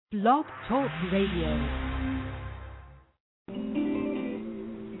Blog Talk Radio.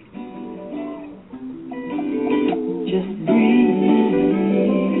 Just breathe.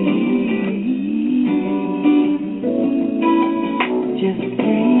 Just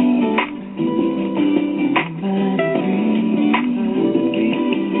breathe. But breathe.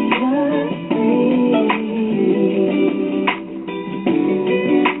 Just breathe.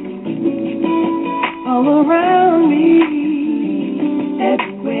 All around me,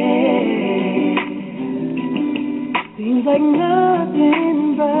 everywhere. Seems like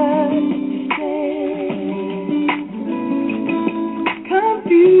nothing but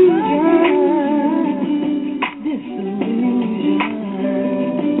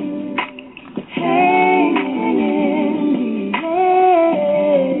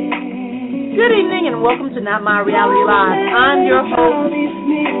Good evening and welcome to Not My Reality Live. I'm your host,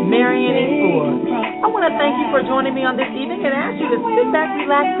 Marion E. I want to thank you for joining me on this evening and ask you to sit back,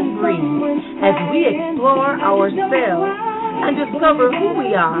 relax, and breathe as we explore ourselves and discover who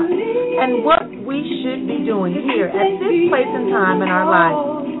we are and what we should be doing here at this place and time in our life.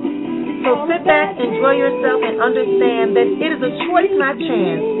 So sit back, enjoy yourself, and understand that it is a choice, not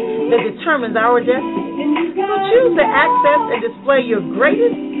chance, that determines our destiny. So choose to access and display your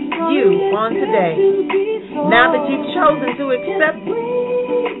greatest you on today. Now that you've chosen to accept,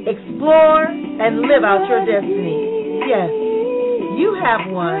 explore, and live out your destiny. Yes, you have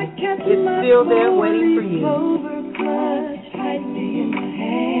one. It's still there waiting for you.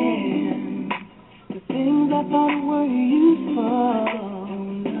 The things I thought were useful,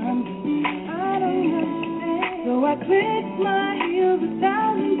 so I clicked my heels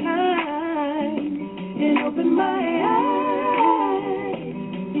 1,000 times and opened my eyes.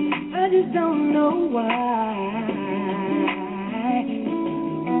 I just don't know why.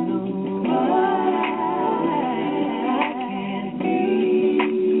 Don't know why. Can't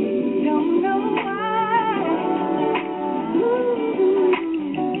breathe. Don't know why.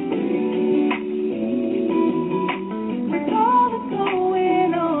 With all that's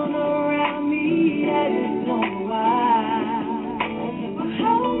going on around me, I just don't know why. But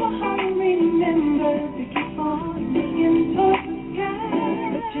how my heart remembers to keep on looking towards the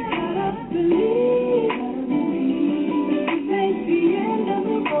sky. But you gotta believe, this ain't the end of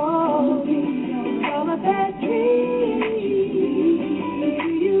the road. It's all a bad dream. Do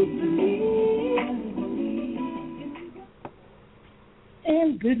you believe?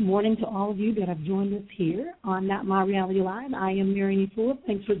 And good morning to all of you that have joined us here on Not My Reality Live. I am Marion E.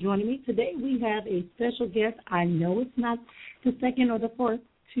 Thanks for joining me. Today we have a special guest. I know it's not the second or the fourth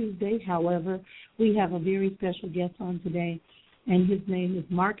Tuesday. However, we have a very special guest on today, and his name is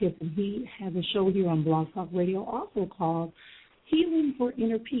Marcus, and he has a show here on Blog Talk Radio also called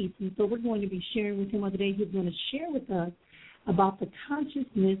Healing4InnerPeace. And so we're going to be sharing with him today. He's going to share with us about the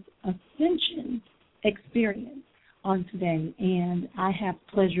consciousness ascension experience on today. And I have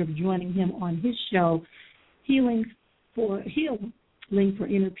the pleasure of joining him on his show,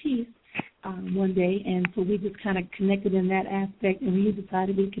 Healing4InnerPeace, one day. And so we just kind of connected in that aspect, and we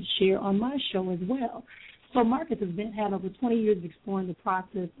decided we could share on my show as well. So Marcus has had over 20 years of exploring the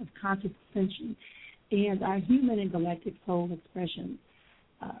process of conscious ascension and our human and galactic soul expression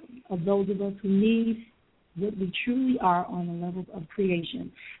of those of us who need what we truly are on the levels of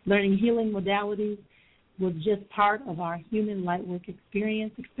creation. Learning healing modalities was just part of our human lightwork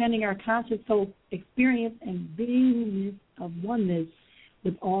experience, expanding our conscious soul experience and beingness of oneness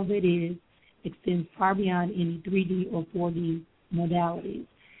with all that is extends far beyond any 3D or 4D modalities.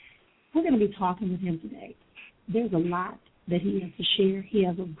 We're going to be talking with him today. There's a lot that he has to share. He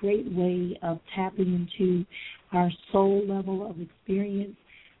has a great way of tapping into our soul level of experience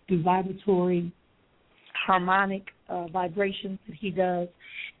through vibratory, harmonic vibrations that he does.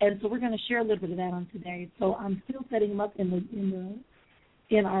 And so we're going to share a little bit of that on today. So I'm still setting him up in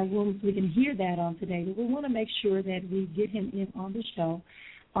our room so we can hear that on today. But we want to make sure that we get him in on the show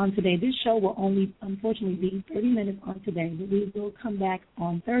on today. This show will only, unfortunately, be 30 minutes on today, but we will come back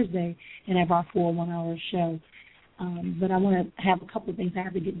on Thursday and have our full 1-hour show. But I want to have a couple of things I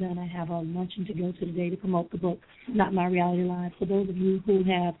have to get done. I have a luncheon to go to today to promote the book, Not My Reality Live. For those of you who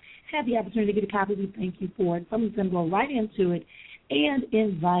have had the opportunity to get a copy, we thank you for it. So I'm just going to go right into it and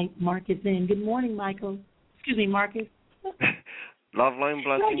invite Marcus in. Good morning, Michael. Excuse me, Marcus. Love, light, and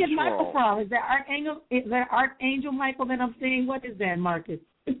blessings. Where did I get Michael from? Is that Archangel Michael that I'm seeing? What is that, Marcus?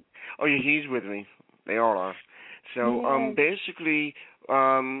 Oh, yeah, he's with me. They all are. So basically,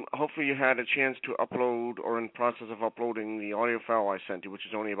 hopefully you had a chance to upload or in process of uploading the audio file I sent you, which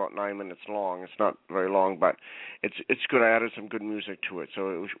is only about 9 minutes long. It's not very long, but it's good. I added some good music to it, so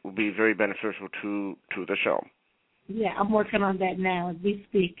it will be very beneficial to the show. Yeah, I'm working on that now as we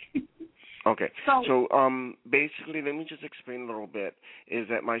speak. Okay. So basically, let me just explain a little bit. Is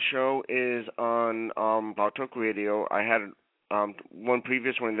that my show is on Blog Talk Radio. I had one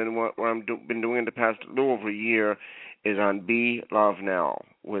previous one, and then what I've been doing in the past little over a year is on Be Love Now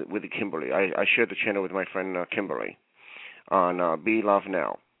with Kimberly. I shared the channel with my friend Kimberly on Be Love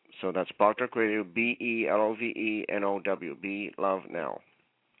Now. So that's Blog Talk Radio, BELOVENOW, Be Love Now.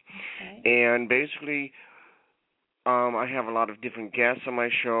 Okay. And basically, I have a lot of different guests on my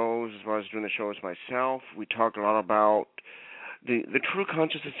shows, as well as doing the shows myself. We talk a lot about the true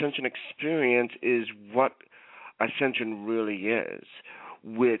conscious ascension experience is what ascension really is,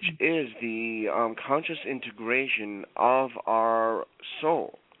 which is the conscious integration of our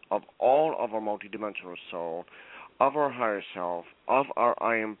soul, of all of our multidimensional soul, of our higher self, of our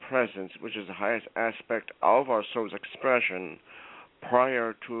I am presence, which is the highest aspect of our soul's expression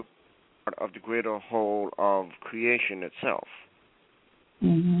prior to part of the greater whole of creation itself.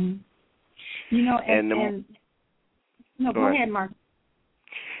 Mm-hmm. You know, go ahead, Mark.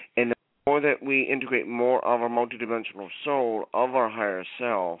 And the more that we integrate more of our multidimensional soul, of our higher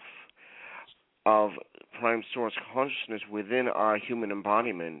self, of prime source consciousness within our human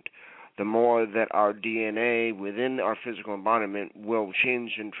embodiment, the more that our DNA within our physical embodiment will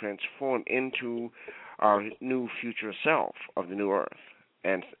change and transform into our new future self of the new earth.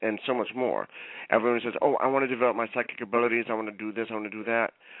 And so much more. Everyone says, oh, I want to develop my psychic abilities, I want to do this, I want to do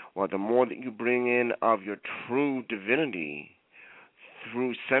that. Well, the more that you bring in of your true divinity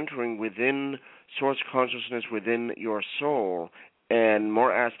through centering within source consciousness within your soul and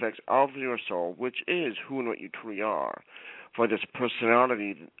more aspects of your soul, which is who and what you truly are, for this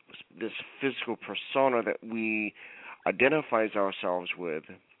personality, this physical persona that we identify ourselves with,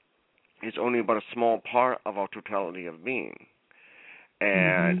 is only about a small part of our totality of being.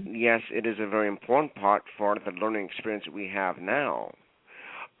 And yes, it is a very important part for the learning experience that we have now,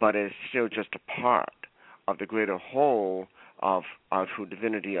 but it's still just a part of the greater whole of our true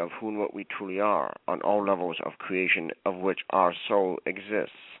divinity, of who and what we truly are on all levels of creation of which our soul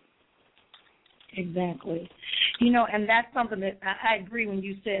exists. Exactly. You know, and that's something that I agree when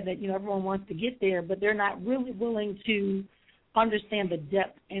you said that, you know, everyone wants to get there, but they're not really willing to understand the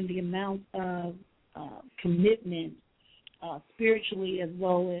depth and the amount of commitment spiritually as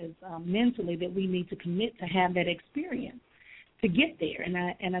well as mentally that we need to commit to have that experience to get there.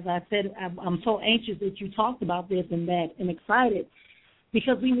 And as I said, I'm so anxious that you talked about this and excited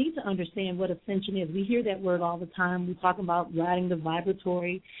because we need to understand what ascension is. We hear that word all the time. We talk about riding the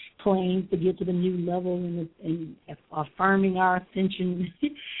vibratory planes to get to the new level and affirming our ascension.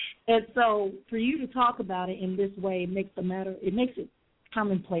 And so for you to talk about it in this way makes it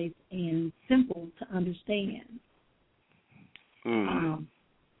commonplace and simple to understand.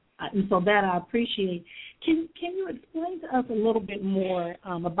 And so that I appreciate. Can you explain to us a little bit more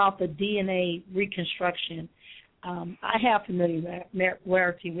about the DNA reconstruction? I have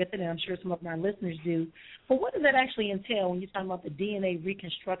familiarity with it, and I'm sure some of my listeners do. But what does that actually entail when you're talking about the DNA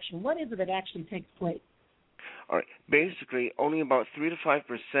reconstruction? What is it that actually takes place? All right. Basically, only about 3 to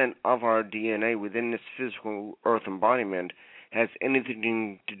 5% of our DNA within this physical earth embodiment has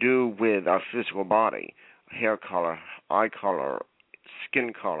anything to do with our physical body. Hair color, eye color,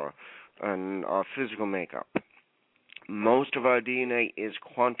 skin color, and our physical makeup. Most of our DNA is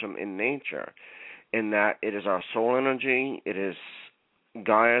quantum in nature, in that it is our soul energy, it is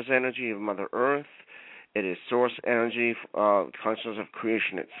Gaia's energy of Mother Earth, it is source energy, consciousness of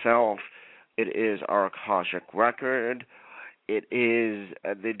creation itself, it is our Akashic record, it is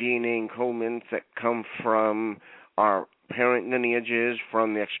the DNA encodements that come from our parent lineages,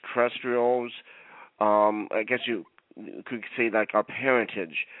 from the extraterrestrials. I guess you could say like our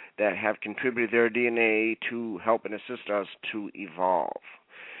parentage that have contributed their DNA to help and assist us to evolve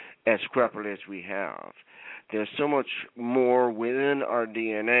as rapidly as we have. There's so much more within our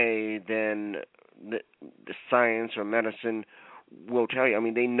DNA than the science or medicine will tell you. I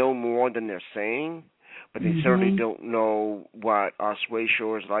mean, they know more than they're saying, but they certainly don't know what us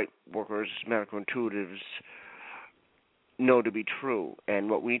Wayshores, light workers, medical intuitives know to be true and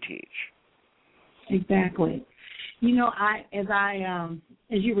what we teach. Exactly. You know, as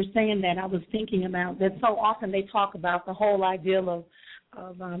you were saying that, I was thinking about that. So often they talk about the whole idea of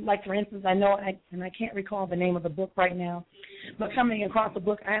like, for instance, I can't recall the name of the book right now, but coming across the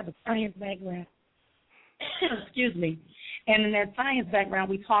book, I have a science background. Excuse me. And in that science background,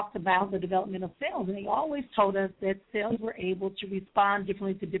 we talked about the development of cells, and they always told us that cells were able to respond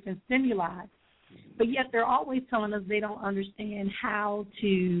differently to different stimuli but yet they're always telling us they don't understand how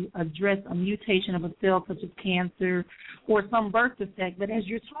to address a mutation of a cell such as cancer or some birth defect. But as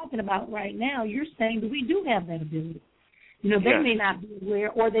you're talking about right now, you're saying that we do have that ability. They may not be aware,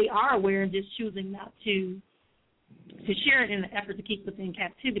 or they are aware and just choosing not to share it in an effort to keep us in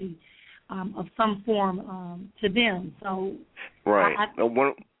captivity of some form to them. So, right.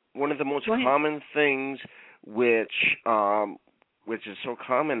 One of the most common things, which is so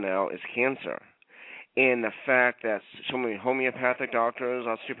common now, is cancer. And the fact that so many homeopathic doctors,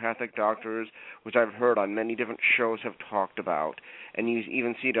 osteopathic doctors, which I've heard on many different shows, have talked about, and you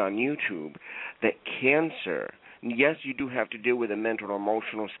even see it on YouTube, that cancer, yes, you do have to deal with the mental and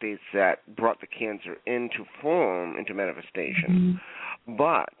emotional states that brought the cancer into form, into manifestation,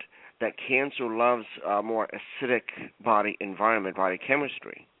 but that cancer loves a more acidic body environment, body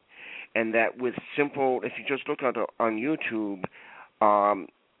chemistry, and that with simple, if you just look on YouTube,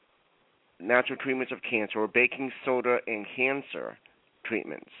 natural treatments of cancer or baking soda and cancer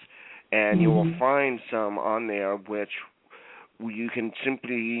treatments, and you will find some on there which you can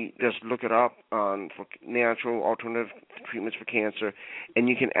simply just look it up for natural alternative treatments for cancer, and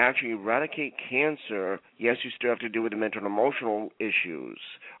you can actually eradicate cancer. Yes, you still have to deal with the mental and emotional issues,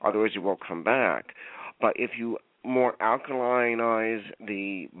 otherwise it will come back. But if you more alkalinize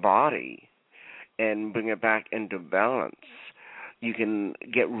the body and bring it back into balance, you can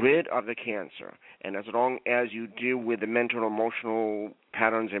get rid of the cancer. And as long as you deal with the mental and emotional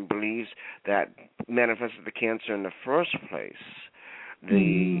patterns and beliefs that manifested the cancer in the first place,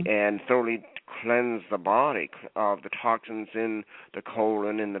 and thoroughly cleanse the body of the toxins in the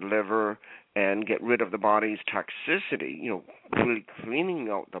colon, in the liver, and get rid of the body's toxicity, really cleaning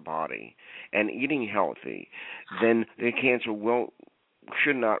out the body and eating healthy, then the cancer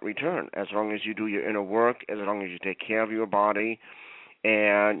should not return, as long as you do your inner work, as long as you take care of your body,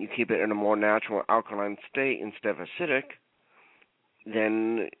 and you keep it in a more natural alkaline state instead of acidic.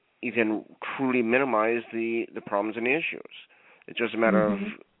 Then you can truly minimize the problems and the issues. It's just a matter of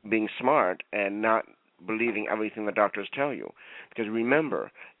being smart and not believing everything the doctors tell you. Because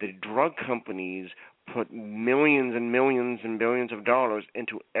remember, the drug companies put millions and millions and billions of dollars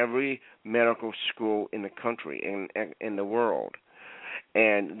into every medical school in the country, in the world.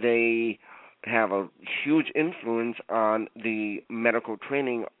 And they have a huge influence on the medical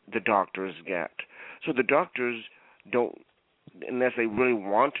training the doctors get. So the doctors don't, unless they really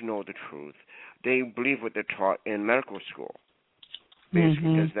want to know the truth, they believe what they're taught in medical school,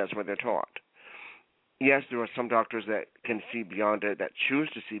 basically, because that's what they're taught. Yes, there are some doctors that can see beyond it, that choose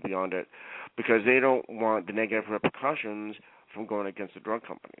to see beyond it, because they don't want the negative repercussions from going against the drug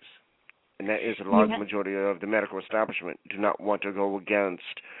companies. And that is a large majority of the medical establishment do not want to go against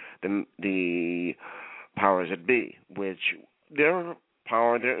the powers that be, which their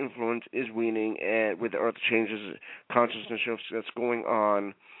power, their influence is waning, and with the earth changes, consciousness shifts that's going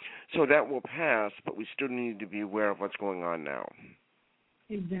on. So that will pass, but we still need to be aware of what's going on now.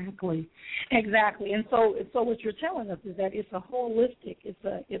 Exactly. And so what you're telling us is that it's a holistic, it's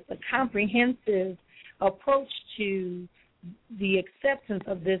a comprehensive approach to the acceptance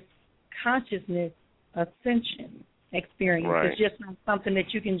of this consciousness ascension experience. Right. It's just not something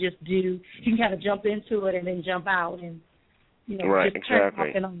that you can just do. You can kind of jump into it and then jump out and just turn off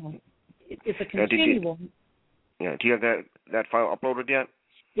and on. It's a continuum. Do you have that file uploaded yet?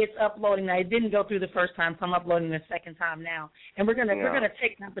 It's uploading now. It didn't go through the first time, so I'm uploading the second time now. And we're gonna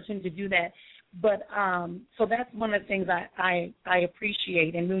take an opportunity to do that. But so that's one of the things I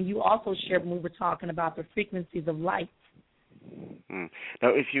appreciate. And then you also shared when we were talking about the frequencies of light. Now,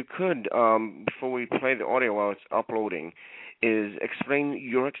 if you could, before we play the audio while it's uploading, is explain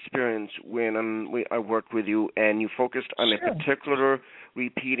your experience when I worked with you and you focused on a particular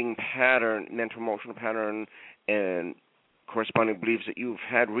repeating pattern, mental emotional pattern, and corresponding beliefs that you've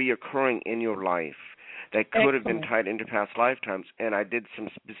had reoccurring in your life that could have been tied into past lifetimes, and I did some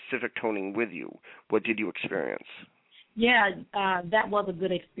specific toning with you. What did you experience? Yeah, that was a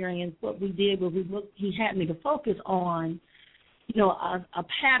good experience. What we did was he had me to focus on a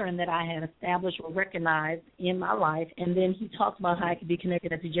pattern that I had established or recognized in my life, and then he talked about how I could be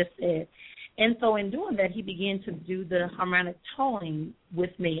connected, as he just said. And so in doing that, he began to do the harmonic toning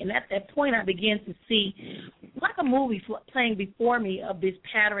with me. And at that point, I began to see, like a movie playing before me, of this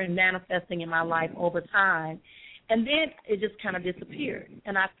pattern manifesting in my life over time. And then it just kind of disappeared,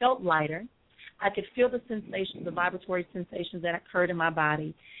 and I felt lighter. I could feel the sensations, the vibratory sensations that occurred in my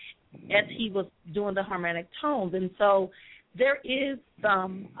body as he was doing the harmonic tones. And so there is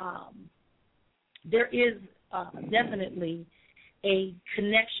definitely a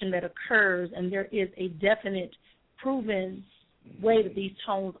connection that occurs, and there is a definite proven way that these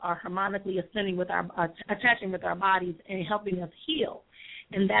tones are harmonically ascending with our attaching with our bodies and helping us heal.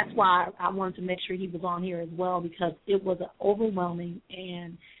 And that's why I wanted to make sure he was on here as well, because it was an overwhelming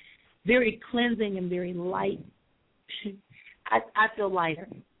and very cleansing and very light. I feel lighter.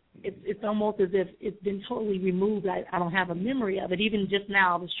 It's almost as if it's been totally removed. I don't have a memory of it. Even just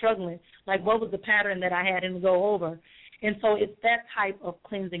now I was struggling. Like, what was the pattern that I had to go over? And so it's that type of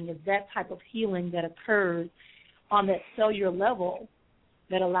cleansing, it's that type of healing that occurs on that cellular level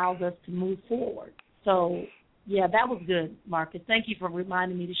that allows us to move forward. So, yeah, that was good, Marcus. Thank you for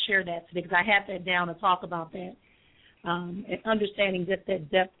reminding me to share that today, because I had that down to talk about that. And understanding just that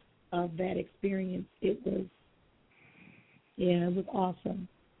depth of that experience, it was awesome.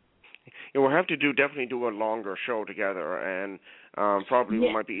 Yeah, we'll have to definitely do a longer show together, and probably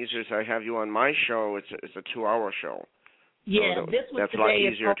what might be easier is I have you on my show. It's a 2-hour show. Yeah, so this was that's a lot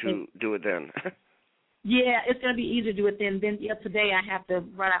easier to do it then. Yeah, it's going to be easier to do it then. Today I have to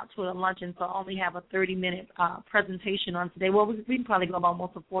run out to a luncheon, so I only have a 30-minute presentation on today. Well, we can probably go about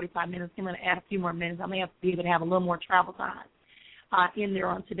almost 45 minutes. I'm going to add a few more minutes. I may have to be able to have a little more travel time in there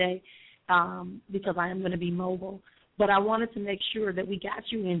on today because I am going to be mobile. But I wanted to make sure that we got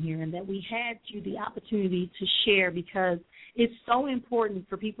you in here and that we had you the opportunity to share, because it's so important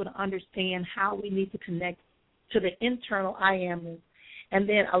for people to understand how we need to connect to the internal I amness, and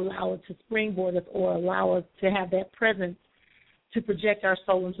then allow it to springboard us or allow us to have that presence to project our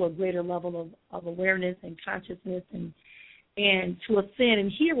soul into a greater level of awareness and consciousness and to ascend and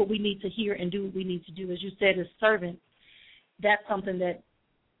hear what we need to hear and do what we need to do. As you said, as servants, that's something that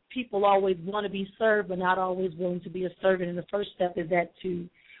people always want to be served but not always willing to be a servant. And the first step is that to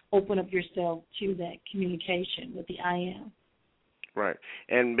open up yourself to that communication with the I am. Right.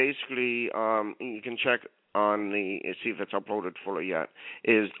 And basically you can check on see if it's uploaded fully yet,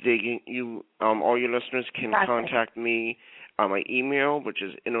 is all your listeners can contact me on my email, which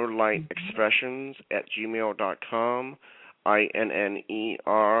is innerlightexpressions@gmail.com,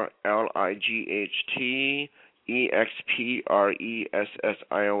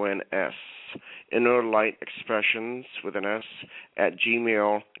 INNERLIGHTEXPRESSIONS, innerlightexpressions with an S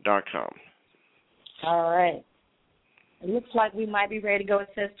 @gmail.com. All right. It looks like we might be ready to go. It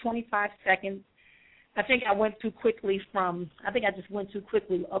says 25 seconds. I think I just went too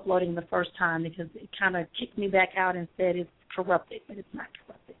quickly uploading the first time because it kind of kicked me back out and said it's corrupted, but it's not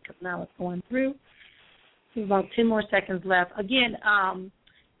corrupted because now it's going through. There's about 10 more seconds left. Again,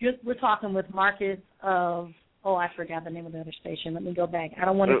 we're talking with Marcus of, I forgot the name of the other station. Let me go back. I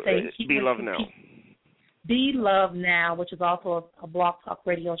don't want to say. Be Love Now. Be Love Now, which is also a Blog Talk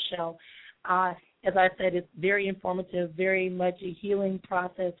radio show. As I said, it's very informative, very much a healing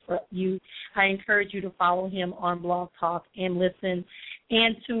process for you. I encourage you to follow him on Blog Talk and listen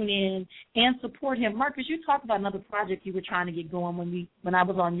and tune in and support him. Marcus, you talked about another project you were trying to get going when I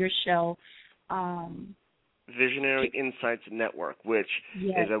was on your show. Visionary Insights Network, which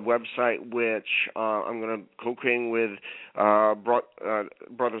is a website which I'm going to co-create with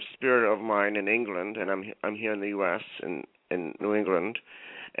brother spirit of mine in England, and I'm here in the U.S. in New England.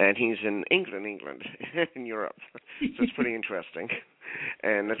 And he's in England, in Europe. So it's pretty interesting.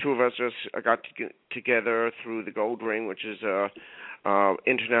 And the two of us just got together through the Gold Ring, which is a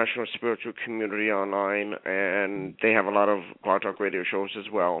international spiritual community online, and they have a lot of Blog Talk radio shows as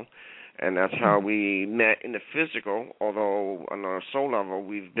well. And that's how we met in the physical, although on a soul level,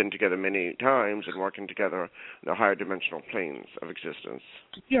 we've been together many times and working together in the higher dimensional planes of existence.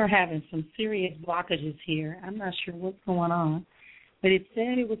 You're having some serious blockages here. I'm not sure what's going on. But it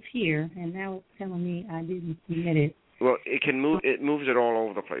said it was here, and now it's telling me I didn't submit it. Well, it can move. It moves it all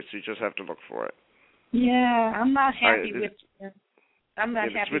over the place. So you just have to look for it. Yeah, I'm not happy with it. I'm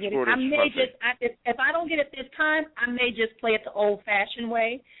not happy with it. If I don't get it this time, I may just play it the old-fashioned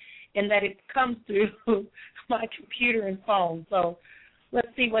way, and that it comes through my computer and phone. So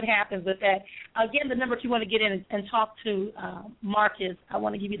let's see what happens with that. Again, the number if you want to get in and talk to Marcus, I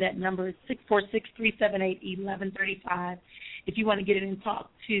want to give you that number. It's 646-378-1135. If you want to get in and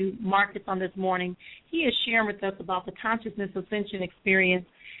talk to Marcus on this morning, he is sharing with us about the consciousness ascension experience,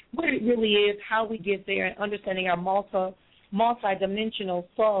 what it really is, how we get there, and understanding our multi-dimensional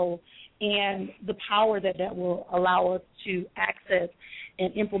soul and the power that will allow us to access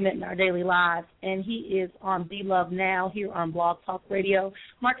and implement in our daily lives. And he is on Be Love Now here on Blog Talk Radio.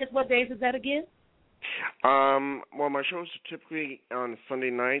 Marcus, what days is that again? Well, my shows are typically on Sunday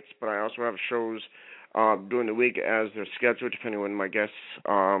nights, but I also have shows during the week as they're scheduled, depending on when my guests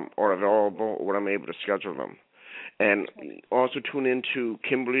are available or when I'm able to schedule them. And also tune into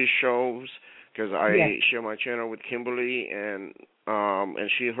Kimberly's shows, because I share my channel with Kimberly, and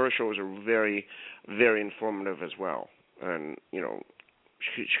her shows are very, very informative as well. and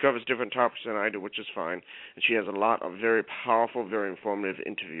she covers different topics than I do, which is fine. And she has a lot of very powerful, very informative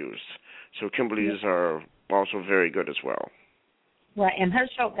interviews. So Kimberly's are also very good as well. Right, and her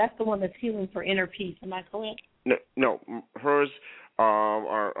show, that's the one that's Healing for Inner Peace. Am I correct? No, hers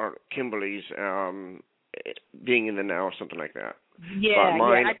are Kimberly's Being in the Now or something like that. Yeah,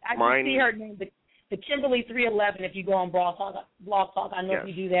 mine, I can see her name, the Kimberly 311. If you go on Blog Talk, I know if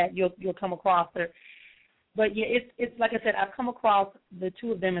you do that, you'll come across her. But yeah, it's like I said, I've come across the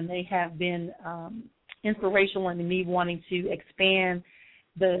two of them, and they have been inspirational in me wanting to expand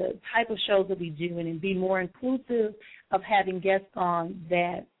the type of shows that we do and be more inclusive of having guests on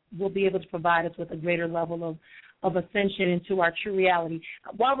that will be able to provide us with a greater level of ascension into our true reality.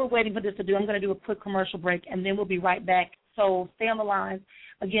 While we're waiting for this to do, I'm going to do a quick commercial break, and then we'll be right back. So stay on the line.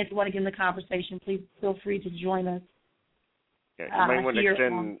 Again, if you want to get in the conversation, please feel free to join us. Yeah, you might want to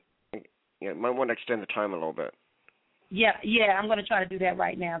extend. Might want to extend the time a little bit. Yeah, I'm going to try to do that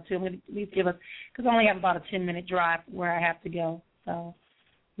right now, too. I'm going to at least give us, because I only have about a 10-minute drive where I have to go, so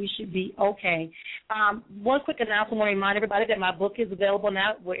we should be okay. One quick announcement, I want to remind everybody that my book is available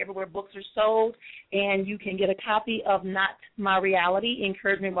now where books are sold, and you can get a copy of Not My Reality,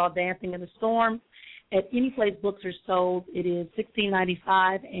 Encouragement While Dancing in the Storm. At any place books are sold, it is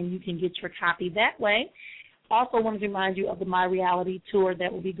 $16.95, and you can get your copy that way. Also want to remind you of the My Reality Tour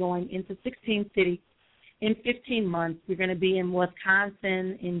that will be going into 16 cities in 15 months. We're going to be in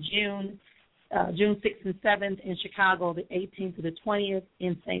Wisconsin in June 6th and 7th, in Chicago the 18th to the 20th,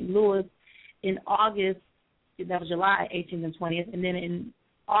 in St. Louis in August, that was July 18th and 20th, and then in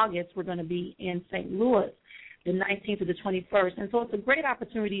August we're going to be in St. Louis the 19th to the 21st. And so it's a great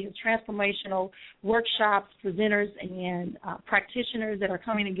opportunity of transformational workshops, presenters, and practitioners that are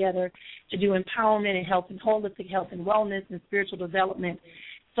coming together to do empowerment and health and holistic health and wellness and spiritual development.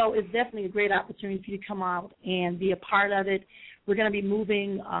 So it's definitely a great opportunity for you to come out and be a part of it. We're going to be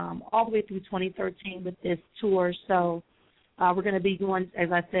moving all the way through 2013 with this tour. So we're going to be going,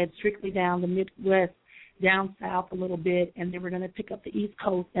 as I said, strictly down the Midwest, down south a little bit, and then we're going to pick up the East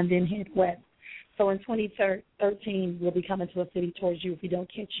Coast and then head west. So in 2013, we'll be coming to a city towards you if we don't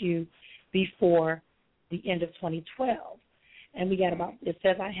catch you before the end of 2012. And we got about, it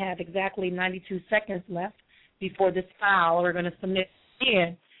says I have exactly 92 seconds left before this file we're going to submit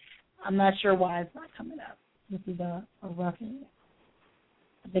in. I'm not sure why it's not coming up. This is a rough one.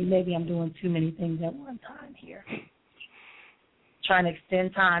 I think maybe I'm doing too many things at one time here. Trying to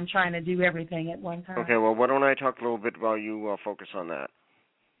extend time, trying to do everything at one time. Okay, well, why don't I talk a little bit while you focus on that?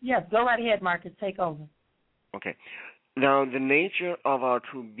 Yes, go right ahead, Marcus. Take over. Okay. Now, the nature of our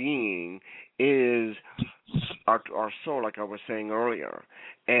true being is our soul, like I was saying earlier.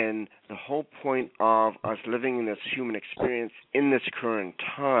 And the whole point of us living in this human experience in this current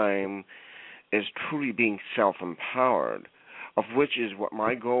time is truly being self-empowered, of which is what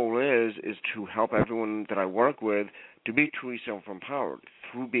my goal is to help everyone that I work with to be truly self-empowered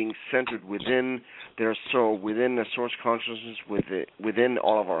through being centered within their soul, within the source consciousness, within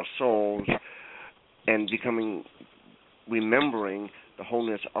all of our souls, and remembering the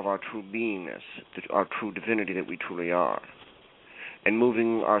wholeness of our true beingness, our true divinity that we truly are, and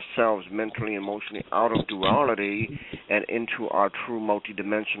moving ourselves mentally, emotionally out of duality and into our true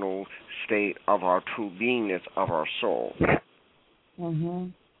multidimensional state of our true beingness of our soul.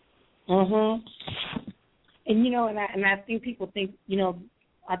 And and I think people think,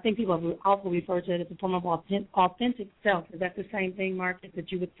 I think people also refer to it as a form of authentic self. Is that the same thing, Marcus,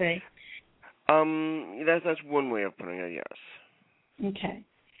 that you would say? That's one way of putting it, yes. Okay.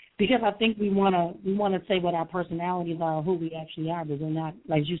 Because I think we want to say what our personalities are, or who we actually are, but we're not,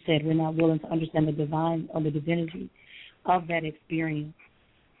 like you said, we're not willing to understand the divine or the divinity of that experience.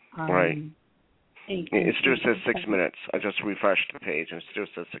 Right. It still says 6 minutes. I just refreshed the page, and it still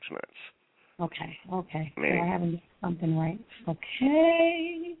says 6 minutes. Okay. So Maybe. I haven't done something right.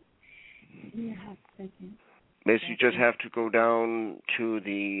 Okay. Basically, you just have to go down to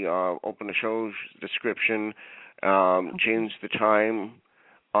the open the show's description, change the time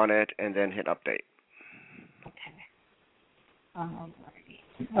on it, and then hit update. Okay.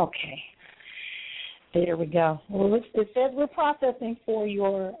 Alrighty. Okay. There we go. Well, it says we're processing for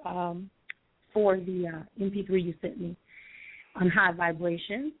your for the MP3 you sent me on high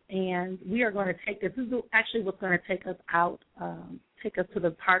vibrations, and we are going to take this. This is actually what's going to take us out, take us to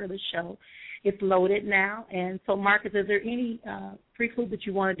the part of the show. It's loaded now, and so Marcus, is there any prelude that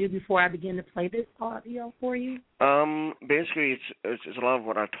you want to do before I begin to play this audio for you? Basically, it's a lot of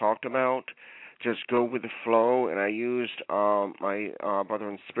what I talked about. Just go with the flow, and I used my brother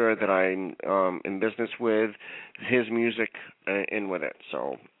in spirit that I'm in business with, his music in with it.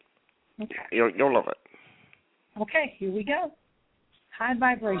 So okay. You'll love it. Okay, here we go. High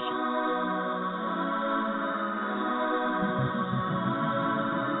vibration.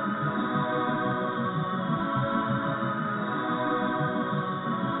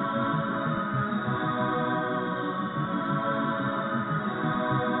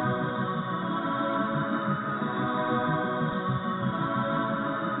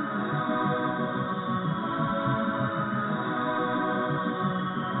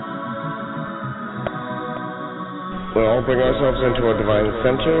 We'll all bring ourselves into our divine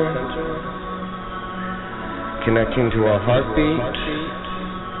center, connecting to our heartbeat.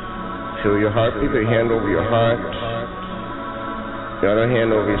 Feel your heartbeat, your hand over your heart, the other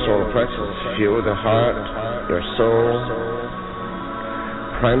hand over your solar plexus. Feel the heart, your soul,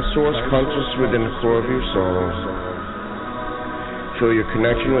 prime source conscious within the core of your soul. Feel your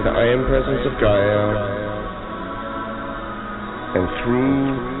connection with the I Am presence of Gaia. And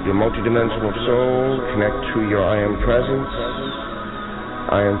through your multidimensional soul, connect to your I Am presence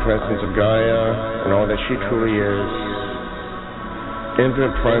of Gaia, and all that she truly is.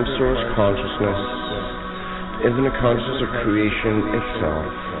 Infinite prime source consciousness, infinite consciousness of creation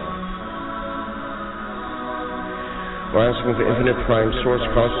itself. We're asking for infinite prime source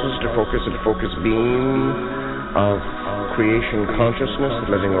consciousness to focus at the focus beam of creation consciousness,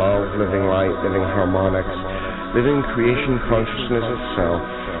 living love, living light, living harmonics, living creation consciousness itself,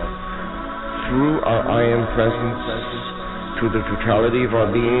 through our I Am presence, to the totality of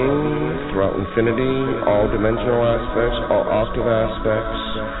our being, throughout infinity, all dimensional aspects, all octave aspects,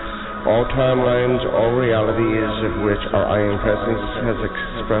 all timelines, all realities of which our I Am presence has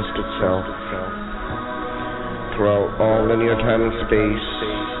expressed itself, throughout all linear time and space,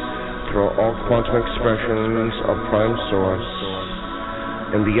 throughout all quantum expressions of Prime Source,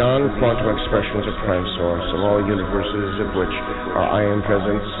 and beyond quantum expressions of Prime Source, of all universes of which our I Am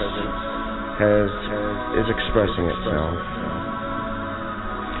presence is expressing itself.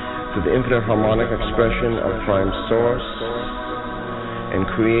 Through the infinite harmonic expression of Prime Source and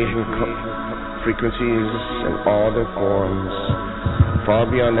creation frequencies in all their forms,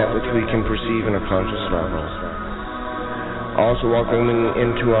 far beyond that which we can perceive in a conscious level. Also welcoming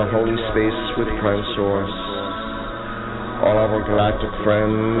into our holy space with Prime Source all of our galactic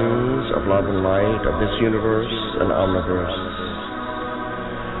friends of love and light of this universe and omniverse.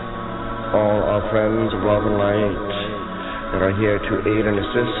 All our friends of love and light that are here to aid and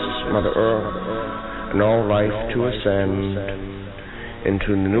assist Mother Earth and all life to ascend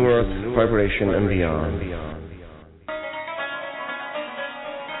into the new Earth vibration and beyond.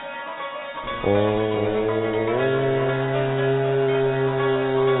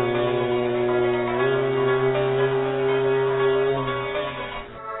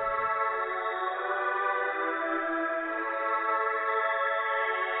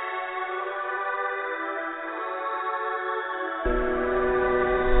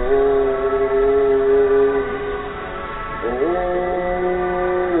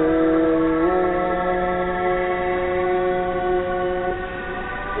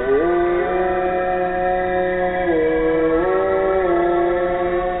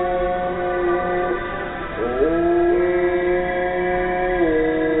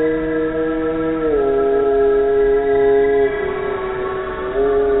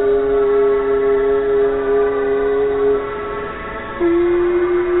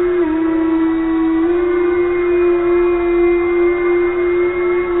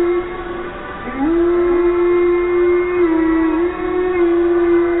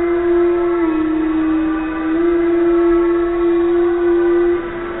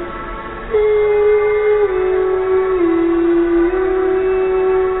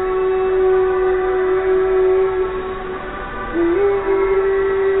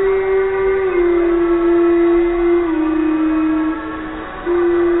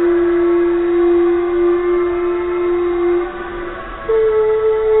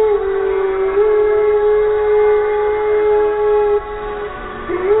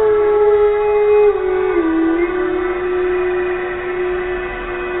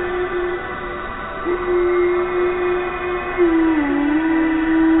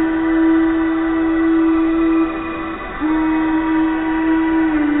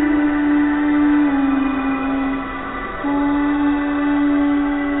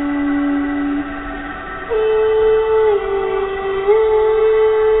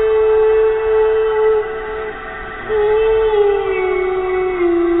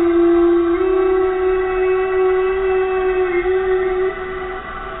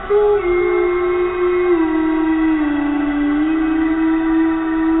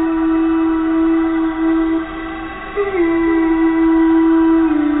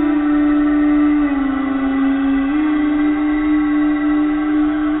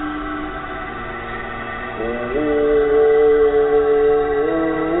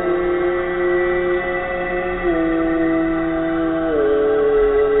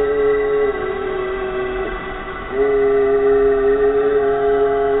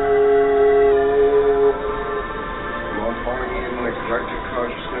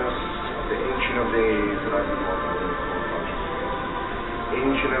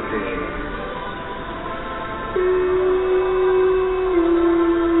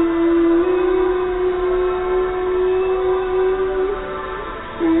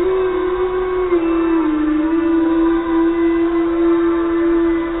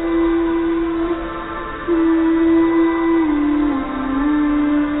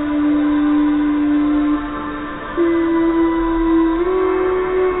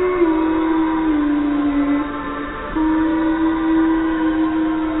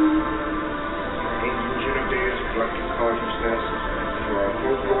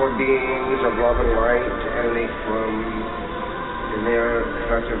 four beings of love and light emanate from in their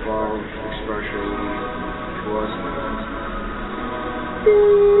collective love expression to us.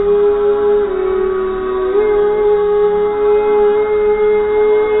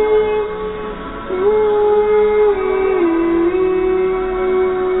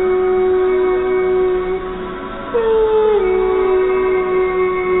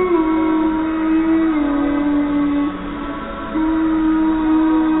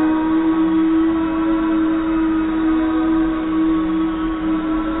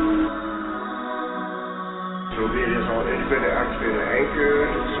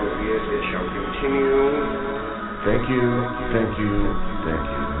 Thank you, thank you, thank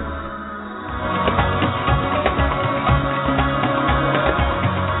you.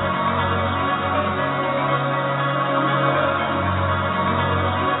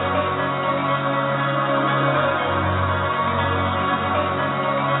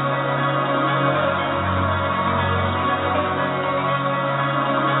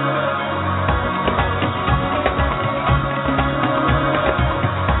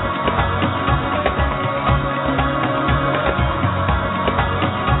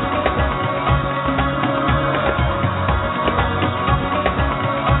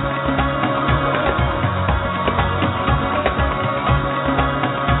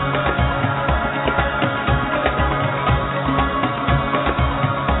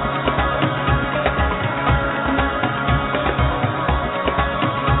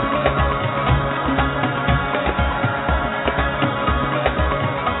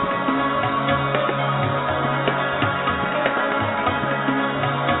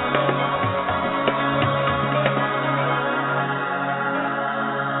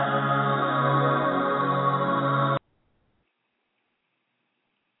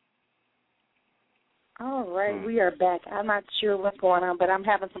 We are back. I'm not sure what's going on, but I'm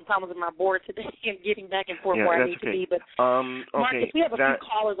having some problems with my board today and getting back and forth where I need to be. But Marcus, we have a few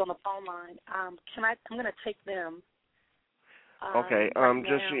callers on the phone line. I'm going to take them.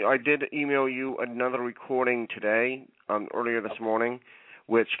 I did email you another recording today, earlier this morning,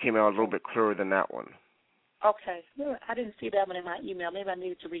 which came out a little bit clearer than that one. Okay. I didn't see that one in my email. Maybe I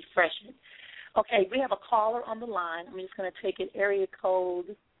needed to refresh it. Okay, we have a caller on the line. I'm just going to take it, area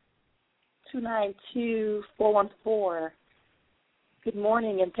code 292-414. Good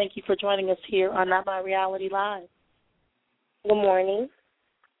morning, and thank you for joining us here on Not My Reality Live. Good morning.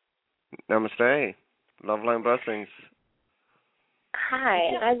 Namaste. Love, light, and blessings. Hi.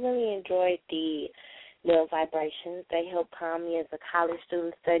 I really enjoyed the little vibrations. They helped calm me as a college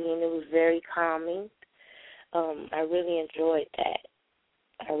student studying. It was very calming. I really enjoyed that.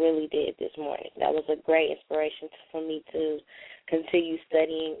 I really did this morning. That was a great inspiration for me to continue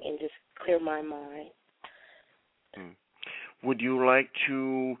studying and just clear my mind. Would you like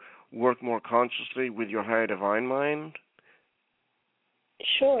to work more consciously with your higher divine mind?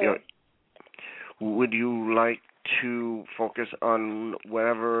 Sure. Would you like to focus on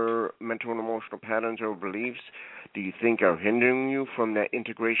whatever mental and emotional patterns or beliefs do you think are hindering you from that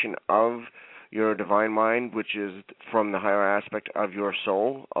integration of your divine mind, which is from the higher aspect of your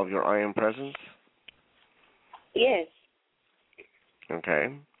soul, of your I Am presence? Yes.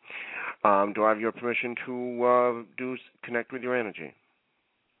 Okay. Do I have your permission to connect with your energy?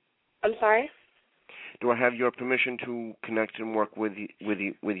 I'm sorry? Do I have your permission to connect and work with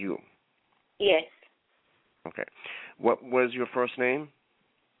you? Yes. Okay. What was your first name?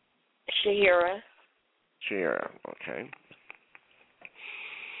 Shahira. Shahira, okay.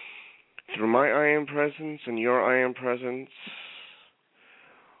 Through my I Am presence and your I Am presence,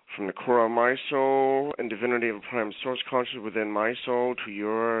 from the core of my soul and divinity of prime source consciousness within my soul to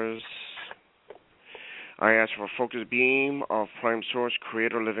yours, I ask for a focused beam of prime source,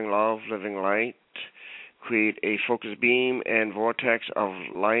 creator, living love, living light. Create a focused beam and vortex of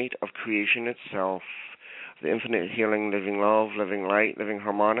light of creation itself, the infinite healing, living love, living light, living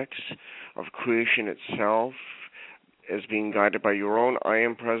harmonics of creation itself is being guided by your own I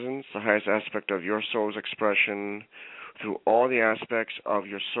Am presence, the highest aspect of your soul's expression, through all the aspects of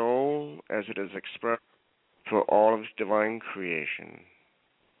your soul as it is expressed through all of divine creation.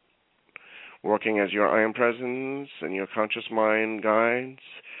 Working as your I Am presence and your conscious mind guides,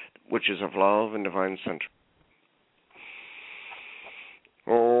 which is of love and divine center.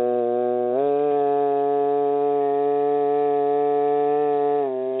 Oh.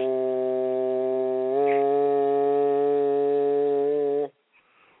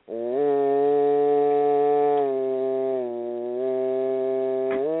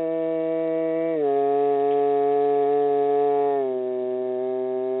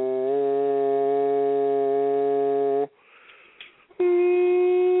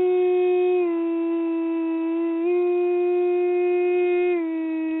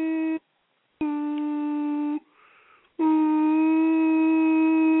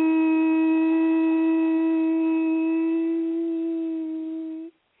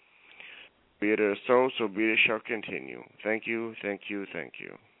 Be it so, so be it shall continue. Thank you, thank you, thank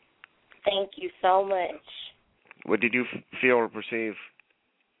you. Thank you so much. What did you feel or perceive?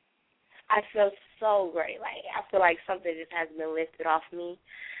 I feel so great. Like, I feel like something just has been lifted off me,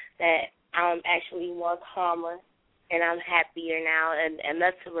 that I'm actually more calmer and I'm happier now, and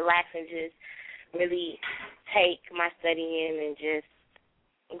enough to relax and just really take my studying and just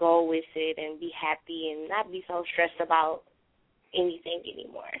go with it and be happy and not be so stressed about anything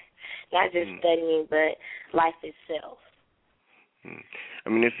anymore. Not just studying, but life itself. I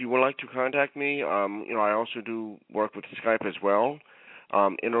mean, if you would like to contact me, I also do work with Skype as well.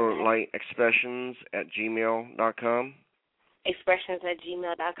 InnerLightExpressions@gmail.com.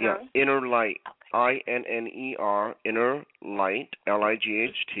 Expressions@gmail.com? Yeah, Inner Light, INNER, Inner Light,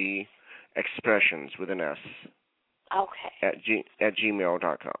 LIGHT, Expressions with an S. Okay. At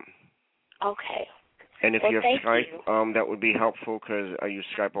gmail.com. Okay. And if you have Skype, you. that would be helpful because I use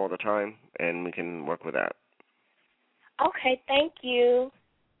Skype all the time, and we can work with that. Okay, thank you.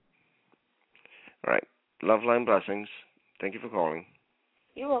 All right. Love, line, blessings. Thank you for calling.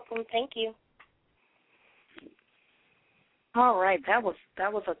 You're welcome. Thank you. All right, that was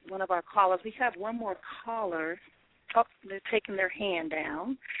one of our callers. We have one more caller. Oh, they're taking their hand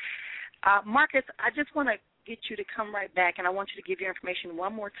down. Marcus, I just want to get you to come right back, and I want you to give your information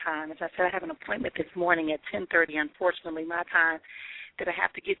one more time. As I said, I have an appointment this morning at 10:30, unfortunately, my time that I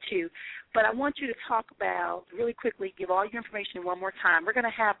have to get to. But I want you to talk about, really quickly, give all your information one more time. We're going to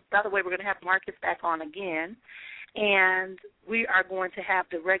have, by the way, we're going to have Marcus back on again, and we are going to have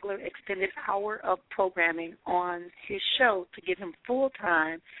the regular extended hour of programming on his show to give him full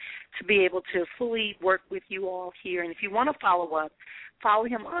time to be able to fully work with you all here. And if you want to follow up, follow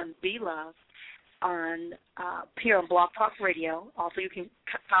him on Be Love on here on Blog Talk Radio. Also, you can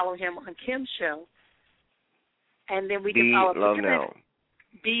follow him on Kim's show. And then we can follow Love Now.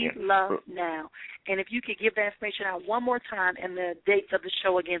 Be Love Now. And if you could give that information out one more time and the dates of the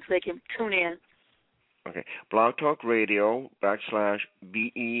show again so they can tune in. Okay. Blog Talk Radio /BELOVENOW.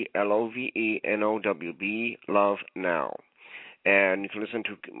 Be Love Now. And you can listen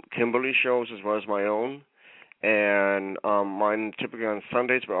to Kimberly's shows as well as my own. And mine typically on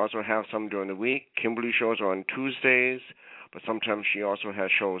Sundays, but I also have some during the week. Kimberly's shows are on Tuesdays, but sometimes she also has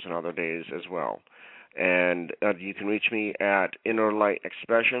shows on other days as well. And you can reach me at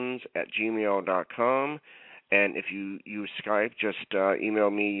innerlightexpressions@gmail.com. And if you use Skype, just email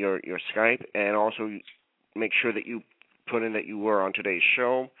me your Skype. And also make sure that you put in that you were on today's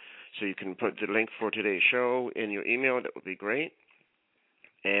show. So you can put the link for today's show in your email. That would be great.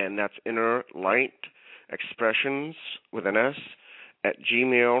 And that's innerlightexpressions with an S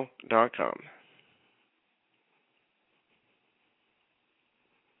 @gmail.com.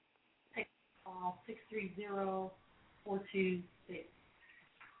 Call 630-426.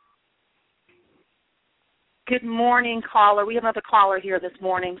 Good morning, caller. We have another caller here this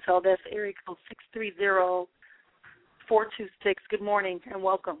morning, so that's area code 630-426. Good morning and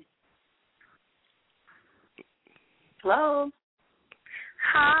welcome. Hello.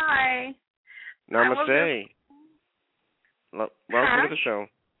 Hi. Namaste. Welcome to the show.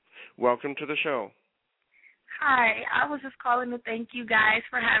 Welcome to the show. Hi. I was just calling to thank you guys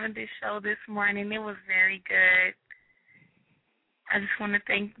for having this show this morning. It was very good. I just want to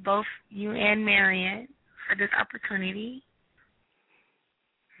thank both you and Marion for this opportunity.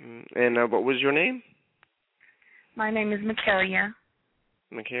 And what was your name? My name is Mikaela.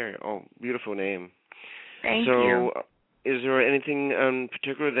 Mikaela. Oh, beautiful name. Thank you. So, is there anything in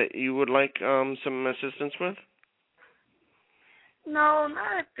particular that you would like some assistance with? No,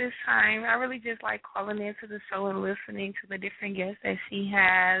 not at this time. I really just like calling into the show and listening to the different guests that she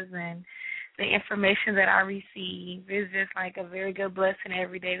has and the information that I receive. It's just like a very good blessing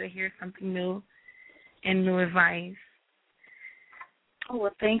every day to hear something new and new advice. Oh,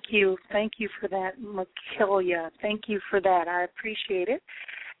 well, thank you. Thank you for that, Mikaela. Thank you for that. I appreciate it.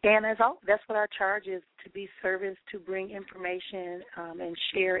 And as always, that's what our charge is, to be service, to bring information and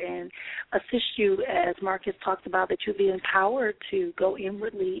share and assist you, as Marcus talked about, that you'll be empowered to go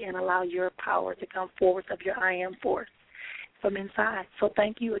inwardly and allow your power to come forth of your I am force from inside. So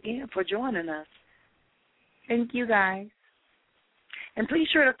thank you again for joining us. Thank you, guys. And please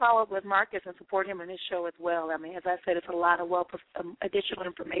sure to follow up with Marcus and support him in his show as well. I mean, as I said, it's a lot of wealth of additional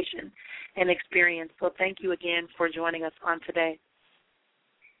information and experience. So thank you again for joining us on today.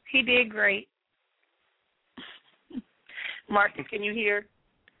 He did great. Marcus, can you hear?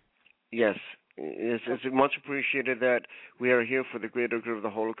 Yes. It's much appreciated that we are here for the greater good of the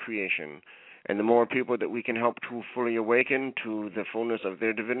whole creation. And the more people that we can help to fully awaken to the fullness of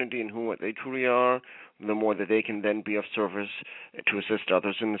their divinity and who what they truly are, the more that they can then be of service to assist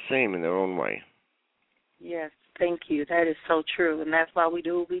others in the same in their own way. Yes, thank you. That is so true, and that's why we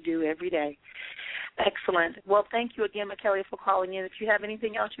do what we do every day. Excellent. Well, thank you again, McKelly, for calling in. If you have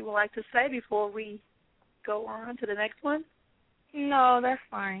anything else you would like to say before we go on to the next one? No, that's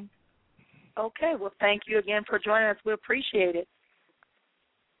fine. Okay, well, thank you again for joining us. We appreciate it.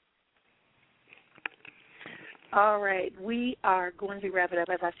 All right, we are going to wrap it up.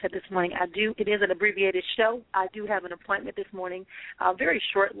 As I said this morning, it is an abbreviated show. I do have an appointment this morning very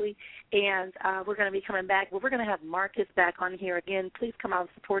shortly, and we're going to be coming back. Well, we're going to have Marcus back on here again. Please come out and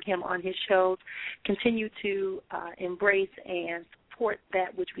support him on his shows. Continue to embrace and support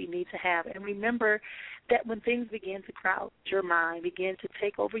that which we need to have. And remember that when things begin to crowd your mind, begin to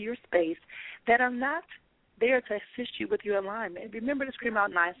take over your space, that are not there to assist you with your alignment. Remember to scream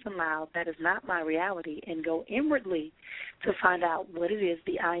out nice and loud, that is not my reality, and go inwardly to find out what it is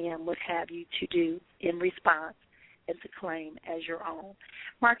the I am would have you to do in response and to claim as your own.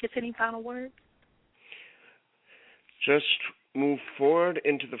 Marcus, any final words? Just move forward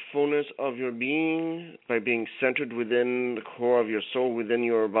into the fullness of your being by being centered within the core of your soul, within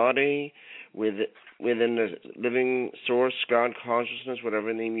your body, within the living source, God consciousness,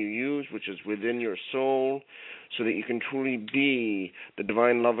 whatever name you use, which is within your soul, so that you can truly be the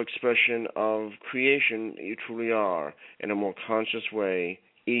divine love expression of creation that you truly are in a more conscious way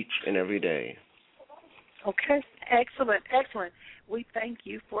each and every day. Okay, excellent, excellent. We thank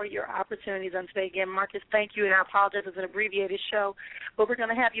you for your opportunities on today. Again, Marcus, thank you, and I apologize, it's an abbreviated show, but we're going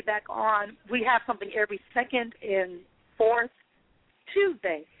to have you back on. We have something every second and fourth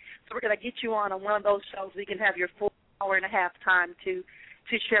Tuesday, so we're going to get you on one of those shows so you can have your full hour and a half time to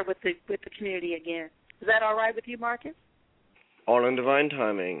share with the community again. Is that all right with you, Marcus? All in divine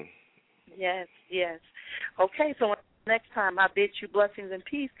timing. Yes, yes. Okay, so next time, I bid you blessings and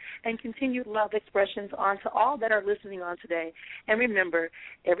peace and continued love expressions on to all that are listening on today. And remember,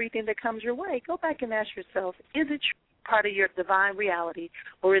 everything that comes your way, go back and ask yourself, is it part of your divine reality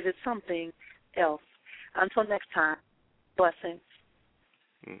or is it something else? Until next time, blessings.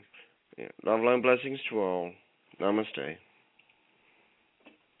 Yeah. Love, light, and blessings to all. Namaste.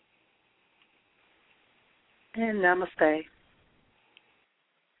 And namaste.